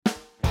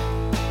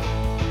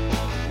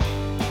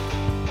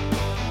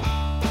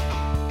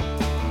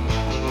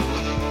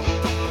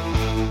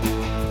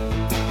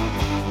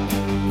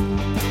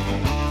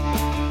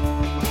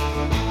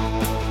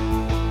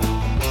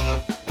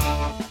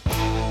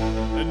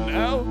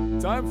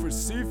Time for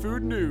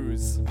seafood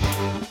news.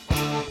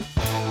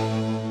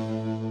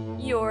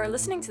 You're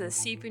listening to the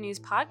Seafood News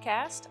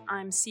Podcast.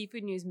 I'm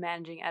Seafood News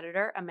Managing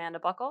Editor Amanda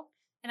Buckle.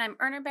 And I'm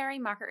Urner Barry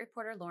market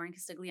reporter Lauren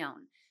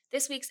Castiglione.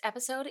 This week's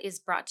episode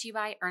is brought to you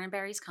by Urner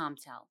Barry's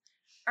Comtel.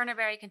 Urner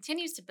Barry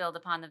continues to build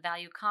upon the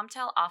value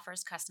Comtel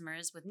offers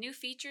customers with new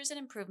features and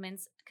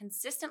improvements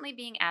consistently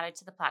being added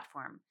to the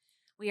platform.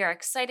 We are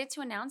excited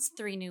to announce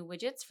 3 new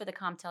widgets for the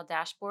Comtel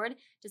dashboard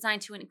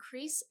designed to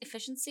increase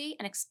efficiency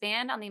and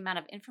expand on the amount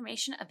of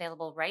information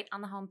available right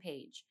on the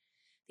homepage.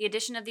 The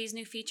addition of these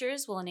new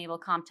features will enable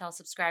Comtel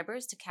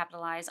subscribers to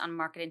capitalize on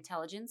market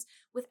intelligence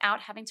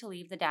without having to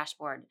leave the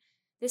dashboard.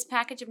 This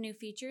package of new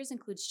features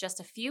includes just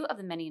a few of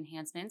the many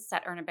enhancements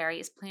that Urner Barry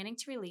is planning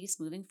to release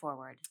moving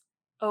forward.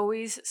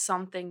 Always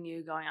something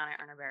new going on at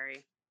Urner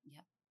Barry.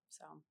 Yep.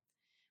 So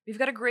we've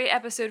got a great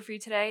episode for you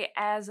today.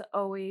 As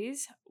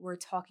always, we're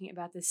talking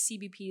about the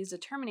CBP's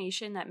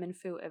determination that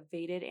Minfu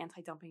evaded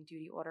anti-dumping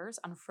duty orders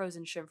on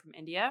frozen shrimp from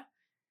India,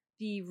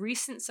 the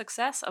recent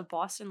success of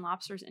Boston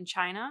Lobsters in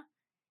China,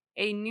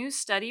 a new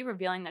study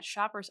revealing that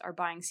shoppers are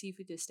buying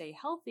seafood to stay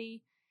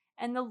healthy,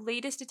 and the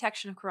latest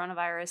detection of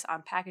coronavirus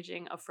on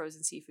packaging of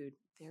frozen seafood.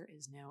 There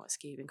is no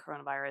escaping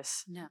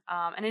coronavirus. No.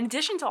 And in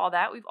addition to all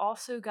that, we've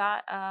also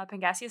got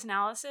Pangasius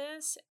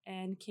analysis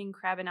and king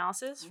crab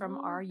analysis from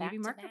our UB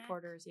Market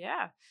reporters.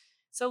 Yeah.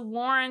 So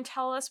Lauren,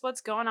 tell us what's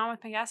going on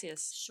with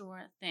Pangasius.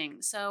 Sure thing.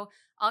 So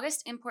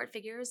August import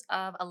figures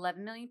of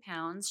 11 million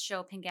pounds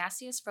show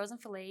Pangasius frozen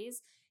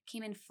fillets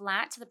came in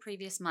flat to the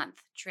previous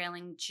month,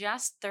 trailing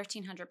just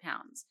 1,300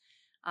 pounds.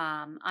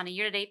 On a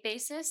year-to-date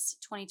basis,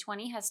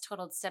 2020 has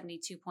totaled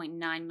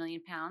 72.9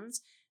 million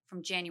pounds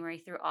from January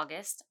through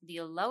August,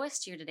 the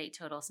lowest year-to-date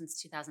total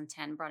since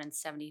 2010, brought in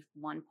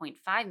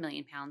 71.5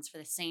 million pounds for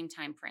the same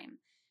time frame.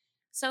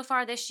 So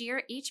far this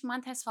year, each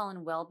month has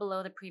fallen well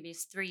below the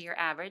previous 3-year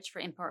average for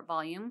import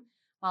volume,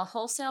 while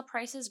wholesale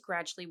prices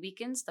gradually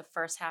weakened the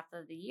first half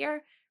of the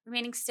year,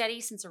 remaining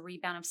steady since a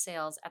rebound of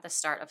sales at the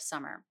start of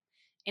summer.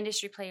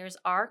 Industry players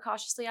are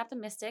cautiously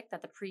optimistic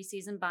that the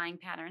preseason buying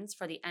patterns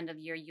for the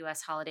end-of-year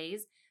U.S.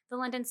 holidays, the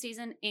London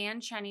season,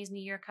 and Chinese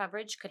New Year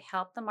coverage could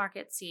help the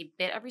market see a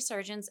bit of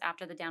resurgence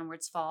after the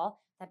downwards fall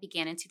that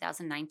began in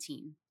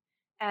 2019.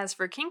 As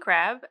for king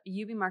crab,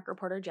 UB Market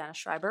reporter Janice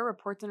Schreiber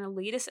reports in her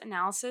latest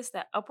analysis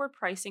that upward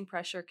pricing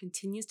pressure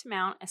continues to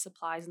mount as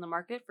supplies in the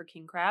market for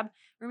king crab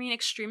remain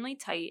extremely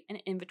tight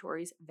and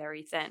inventories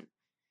very thin.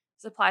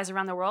 Supplies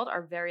around the world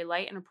are very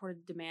light and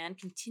reported demand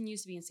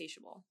continues to be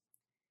insatiable.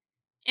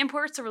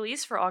 Imports to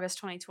release for August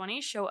 2020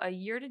 show a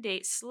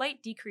year-to-date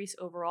slight decrease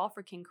overall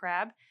for king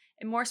crab,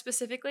 and more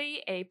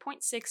specifically, a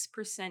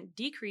 0.6%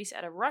 decrease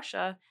out of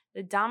Russia,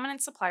 the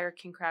dominant supplier of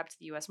king crab to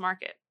the U.S.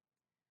 market.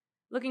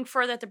 Looking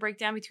further at the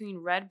breakdown between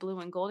red, blue,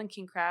 and golden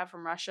king crab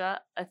from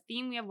Russia, a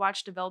theme we have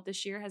watched develop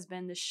this year has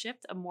been the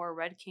shift of more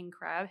red king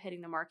crab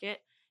hitting the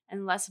market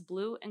and less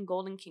blue and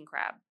golden king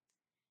crab.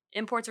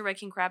 Imports of red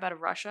king crab out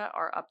of Russia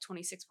are up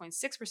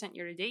 26.6%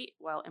 year-to-date,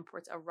 while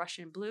imports of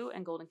Russian blue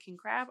and golden king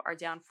crab are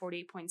down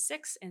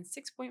 48.6% and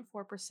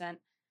 6.4%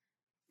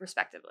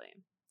 respectively.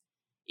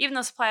 Even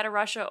though supply out of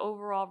Russia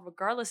overall,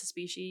 regardless of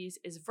species,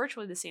 is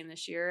virtually the same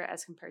this year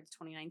as compared to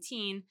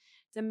 2019,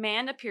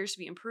 demand appears to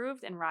be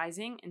improved and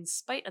rising in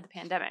spite of the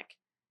pandemic.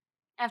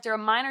 After a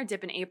minor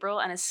dip in April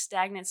and a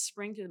stagnant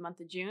spring through the month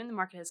of June, the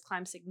market has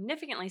climbed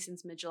significantly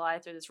since mid-July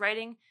through this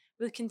writing,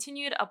 with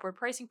continued upward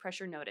pricing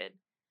pressure noted.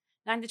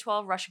 9 to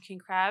 12 Russian king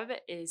crab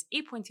is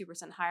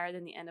 8.2% higher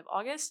than the end of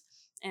August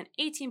and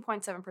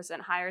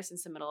 18.7% higher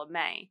since the middle of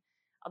May.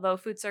 Although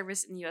food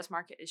service in the U.S.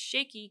 market is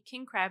shaky,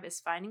 king crab is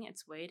finding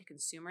its way to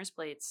consumers'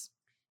 plates.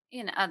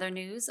 In other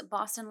news,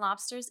 Boston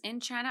Lobsters in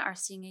China are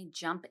seeing a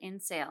jump in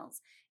sales.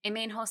 A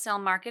main wholesale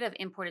market of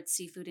imported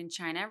seafood in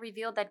China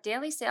revealed that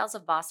daily sales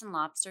of Boston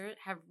Lobster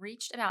have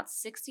reached about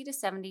 60 to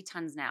 70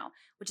 tons now,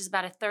 which is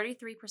about a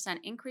 33%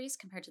 increase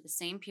compared to the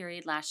same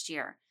period last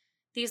year.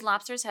 These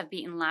lobsters have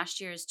beaten last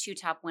year's 2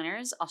 top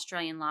winners,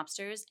 Australian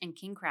lobsters and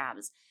king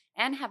crabs,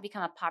 and have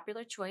become a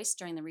popular choice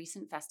during the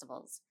recent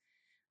festivals.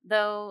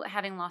 Though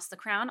having lost the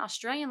crown,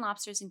 Australian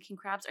lobsters and king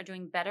crabs are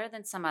doing better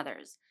than some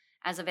others.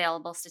 As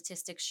available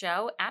statistics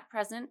show, at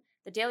present,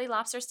 the daily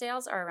lobster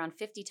sales are around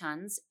 50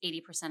 tons,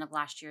 80% of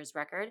last year's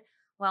record,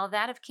 while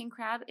that of king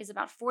crab is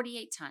about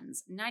 48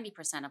 tons,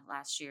 90% of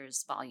last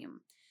year's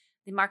volume.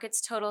 The market's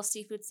total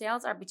seafood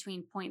sales are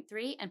between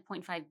 0.3 and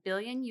 0.5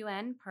 billion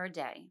yuan per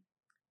day.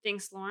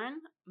 Thanks,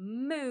 Lauren.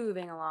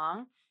 Moving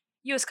along.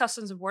 U.S.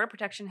 Customs and Border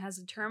Protection has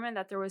determined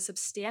that there was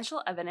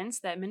substantial evidence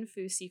that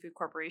Minfu Seafood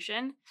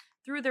Corporation,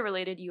 through the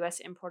related U.S.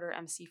 importer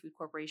M Seafood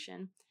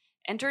Corporation,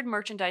 entered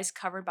merchandise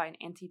covered by an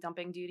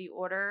anti-dumping duty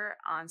order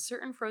on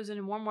certain frozen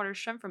and warm water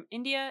shrimp from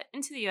India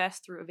into the U.S.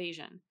 through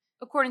evasion.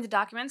 According to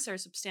documents, there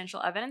is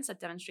substantial evidence that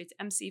demonstrates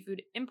M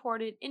Seafood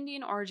imported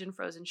Indian origin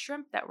frozen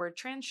shrimp that were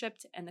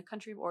transshipped and the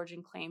country of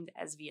origin claimed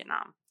as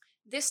Vietnam.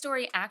 This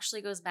story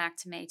actually goes back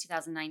to May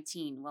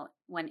 2019,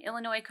 when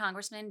Illinois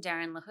Congressman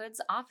Darren LaHood's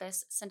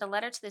office sent a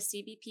letter to the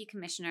CBP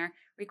commissioner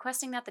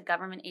requesting that the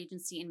government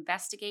agency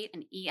investigate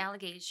an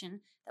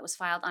allegation that was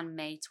filed on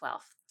May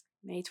 12th.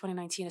 May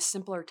 2019, a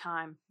simpler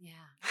time. Yeah.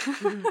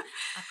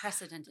 A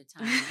precedented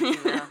time, if you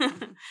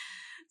will.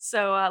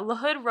 So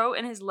LaHood wrote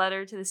in his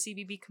letter to the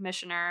CBP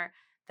commissioner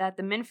that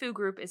the Minfu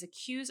Group is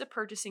accused of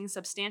purchasing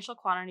substantial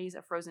quantities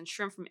of frozen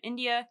shrimp from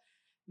India,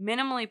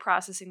 minimally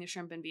processing the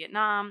shrimp in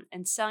Vietnam,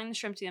 and selling the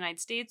shrimp to the United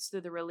States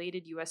through the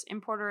related U.S.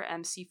 importer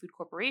M Seafood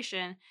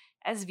Corporation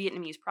as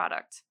Vietnamese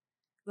product.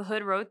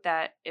 LaHood wrote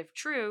that, if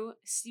true,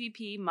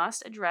 CBP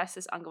must address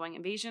this ongoing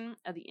invasion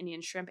of the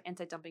Indian shrimp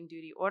anti-dumping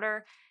duty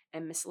order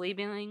and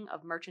mislabeling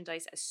of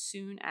merchandise as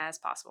soon as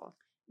possible.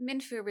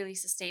 Minfu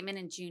released a statement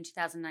in June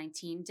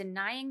 2019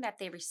 denying that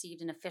they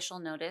received an official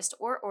notice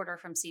or order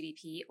from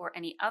CBP or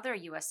any other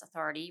U.S.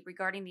 authority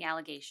regarding the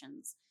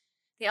allegations.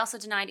 They also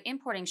denied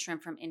importing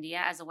shrimp from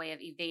India as a way of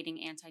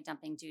evading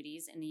anti-dumping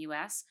duties in the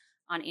U.S.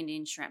 on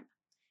Indian shrimp.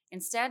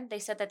 Instead, they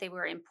said that they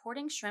were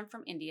importing shrimp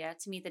from India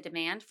to meet the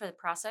demand for the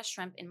processed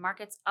shrimp in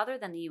markets other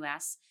than the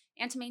U.S.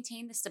 and to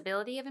maintain the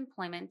stability of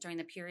employment during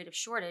the period of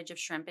shortage of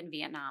shrimp in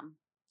Vietnam.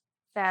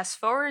 Fast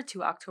forward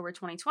to October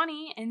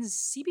 2020, and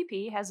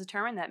CBP has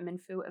determined that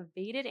Minfu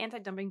evaded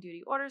anti-dumping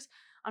duty orders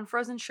on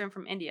frozen shrimp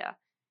from India.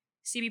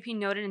 CBP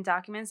noted in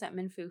documents that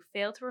Minfu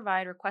failed to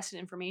provide requested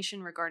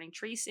information regarding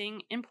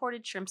tracing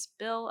imported shrimp's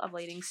bill of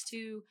ladings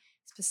to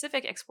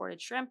specific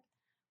exported shrimp,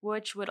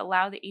 which would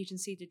allow the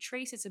agency to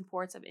trace its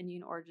imports of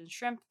Indian origin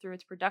shrimp through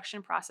its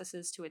production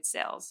processes to its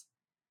sales.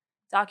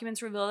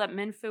 Documents reveal that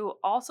Minfu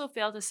also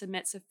failed to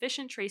submit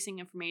sufficient tracing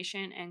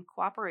information and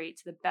cooperate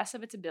to the best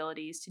of its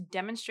abilities to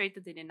demonstrate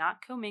that they did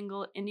not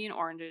commingle Indian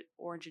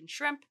origin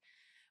shrimp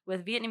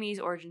with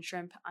Vietnamese origin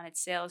shrimp on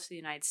its sales to the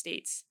United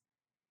States.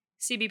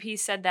 CBP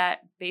said that,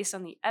 based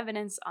on the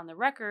evidence on the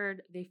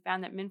record, they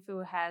found that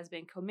Minfu has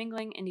been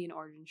commingling Indian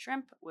origin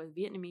shrimp with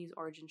Vietnamese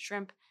origin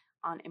shrimp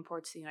on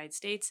imports to the United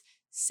States.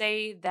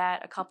 Say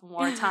that a couple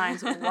more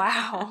times.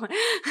 Wow.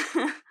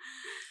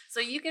 So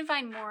you can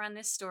find more on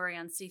this story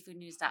on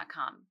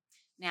seafoodnews.com.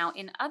 Now,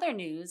 in other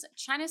news,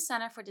 China's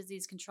Center for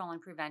Disease Control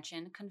and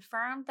Prevention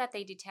confirmed that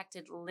they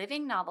detected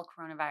living novel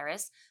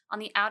coronavirus on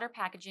the outer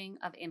packaging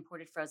of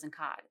imported frozen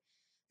cod.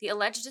 The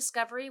alleged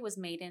discovery was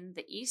made in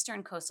the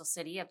eastern coastal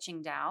city of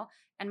Qingdao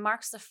and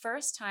marks the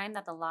first time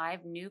that the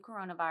live new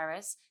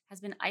coronavirus has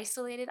been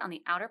isolated on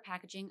the outer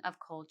packaging of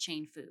cold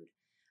chain food.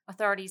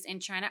 Authorities in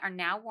China are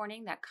now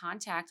warning that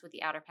contact with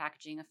the outer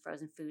packaging of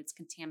frozen foods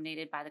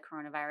contaminated by the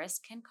coronavirus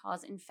can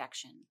cause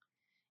infection.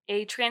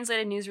 A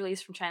translated news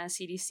release from China's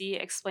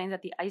CDC explains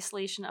that the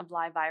isolation of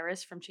live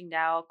virus from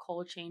Qingdao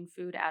cold chain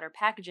food outer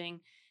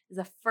packaging is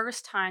the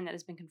first time that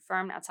has been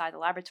confirmed outside the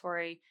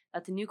laboratory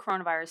that the new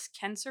coronavirus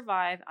can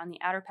survive on the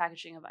outer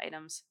packaging of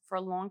items for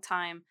a long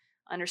time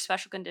under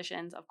special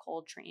conditions of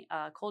cold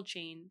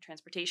chain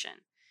transportation.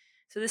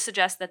 So this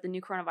suggests that the new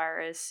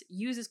coronavirus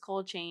uses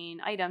cold chain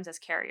items as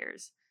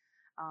carriers.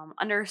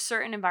 Under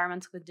certain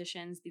environmental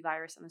conditions, the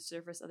virus on the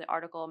surface of the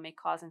article may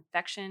cause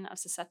infection of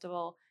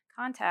susceptible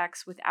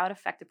contacts without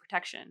effective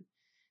protection.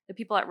 The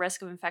people at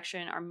risk of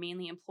infection are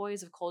mainly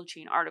employees of cold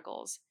chain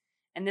articles.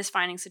 And this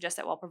finding suggests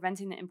that while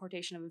preventing the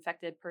importation of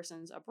infected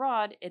persons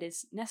abroad, it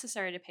is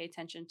necessary to pay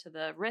attention to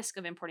the risk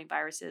of importing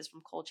viruses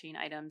from cold chain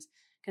items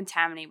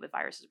contaminated with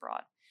viruses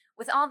abroad.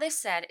 With all this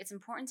said, it's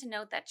important to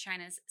note that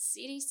China's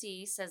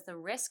CDC says the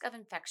risk of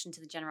infection to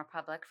the general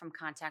public from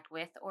contact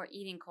with or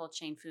eating cold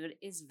chain food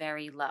is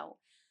very low.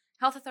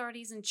 Health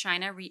authorities in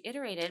China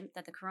reiterated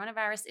that the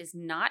coronavirus is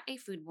not a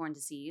foodborne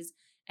disease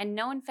and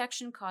no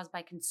infection caused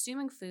by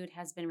consuming food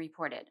has been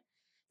reported.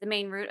 The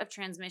main route of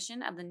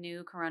transmission of the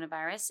new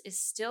coronavirus is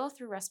still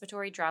through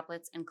respiratory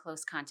droplets and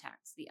close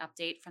contacts. The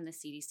update from the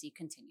CDC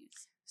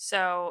continues.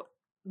 So,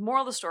 the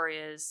moral of the story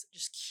is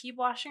just keep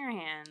washing your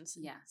hands.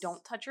 Yes.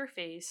 Don't touch your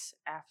face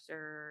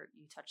after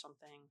you touch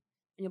something, and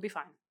you'll be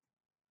fine.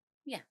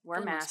 Yeah. Wear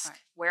a for the most mask. part.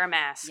 Wear a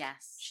mask.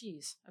 Yes.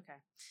 Jeez. Okay.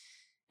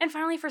 And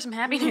finally, for some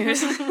happy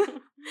news,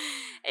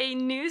 a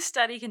new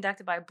study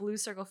conducted by Blue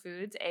Circle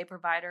Foods, a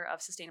provider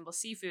of sustainable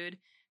seafood,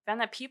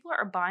 found that people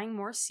are buying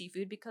more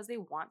seafood because they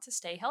want to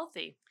stay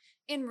healthy.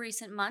 In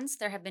recent months,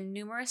 there have been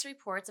numerous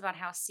reports about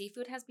how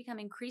seafood has become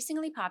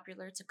increasingly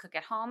popular to cook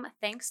at home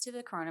thanks to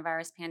the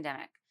coronavirus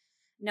pandemic.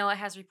 NOAA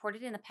has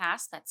reported in the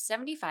past that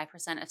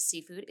 75% of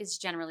seafood is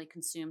generally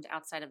consumed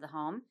outside of the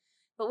home,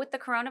 but with the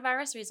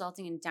coronavirus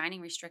resulting in dining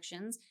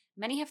restrictions,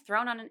 many have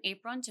thrown on an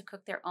apron to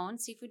cook their own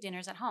seafood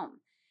dinners at home.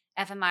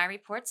 FMI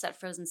reports that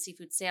frozen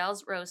seafood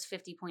sales rose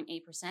 50.8%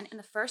 in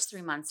the first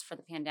 3 months for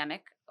the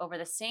pandemic over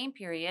the same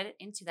period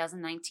in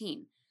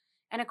 2019.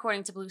 And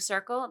according to Blue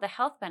Circle, the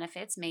health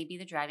benefits may be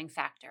the driving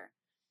factor.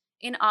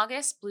 In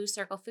August, Blue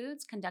Circle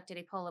Foods conducted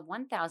a poll of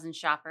 1,000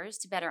 shoppers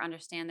to better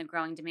understand the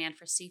growing demand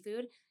for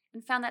seafood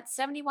and found that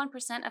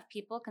 71% of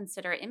people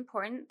consider it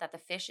important that the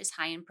fish is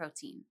high in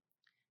protein.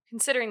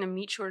 Considering the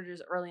meat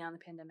shortages early on in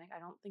the pandemic, I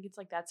don't think it's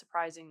like that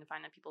surprising to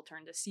find that people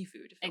turn to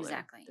seafood to fill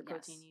Exactly, their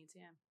protein needs.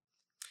 Yeah.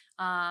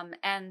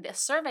 And the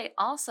survey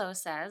also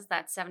says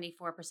that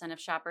 74% of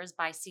shoppers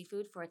buy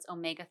seafood for its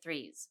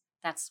omega-3s.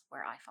 That's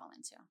where I fall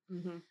into.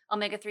 Mm-hmm.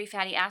 Omega-3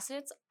 fatty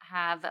acids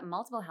have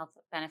multiple health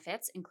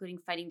benefits, including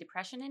fighting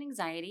depression and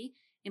anxiety,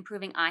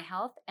 improving eye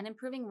health, and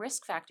improving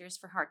risk factors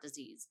for heart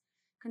disease.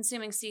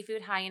 Consuming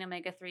seafood high in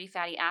omega-3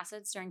 fatty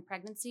acids during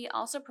pregnancy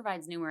also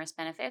provides numerous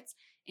benefits,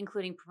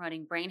 including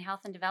promoting brain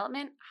health and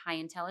development, high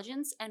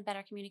intelligence, and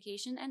better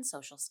communication and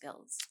social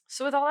skills.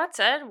 So with all that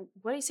said,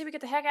 what do you say we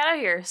get the heck out of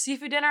here?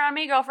 Seafood dinner on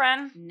me,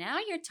 girlfriend. Now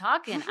you're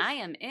talking. I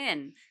am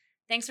in.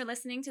 Thanks for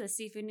listening to the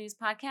Seafood News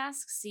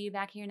Podcast. See you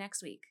back here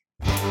next week.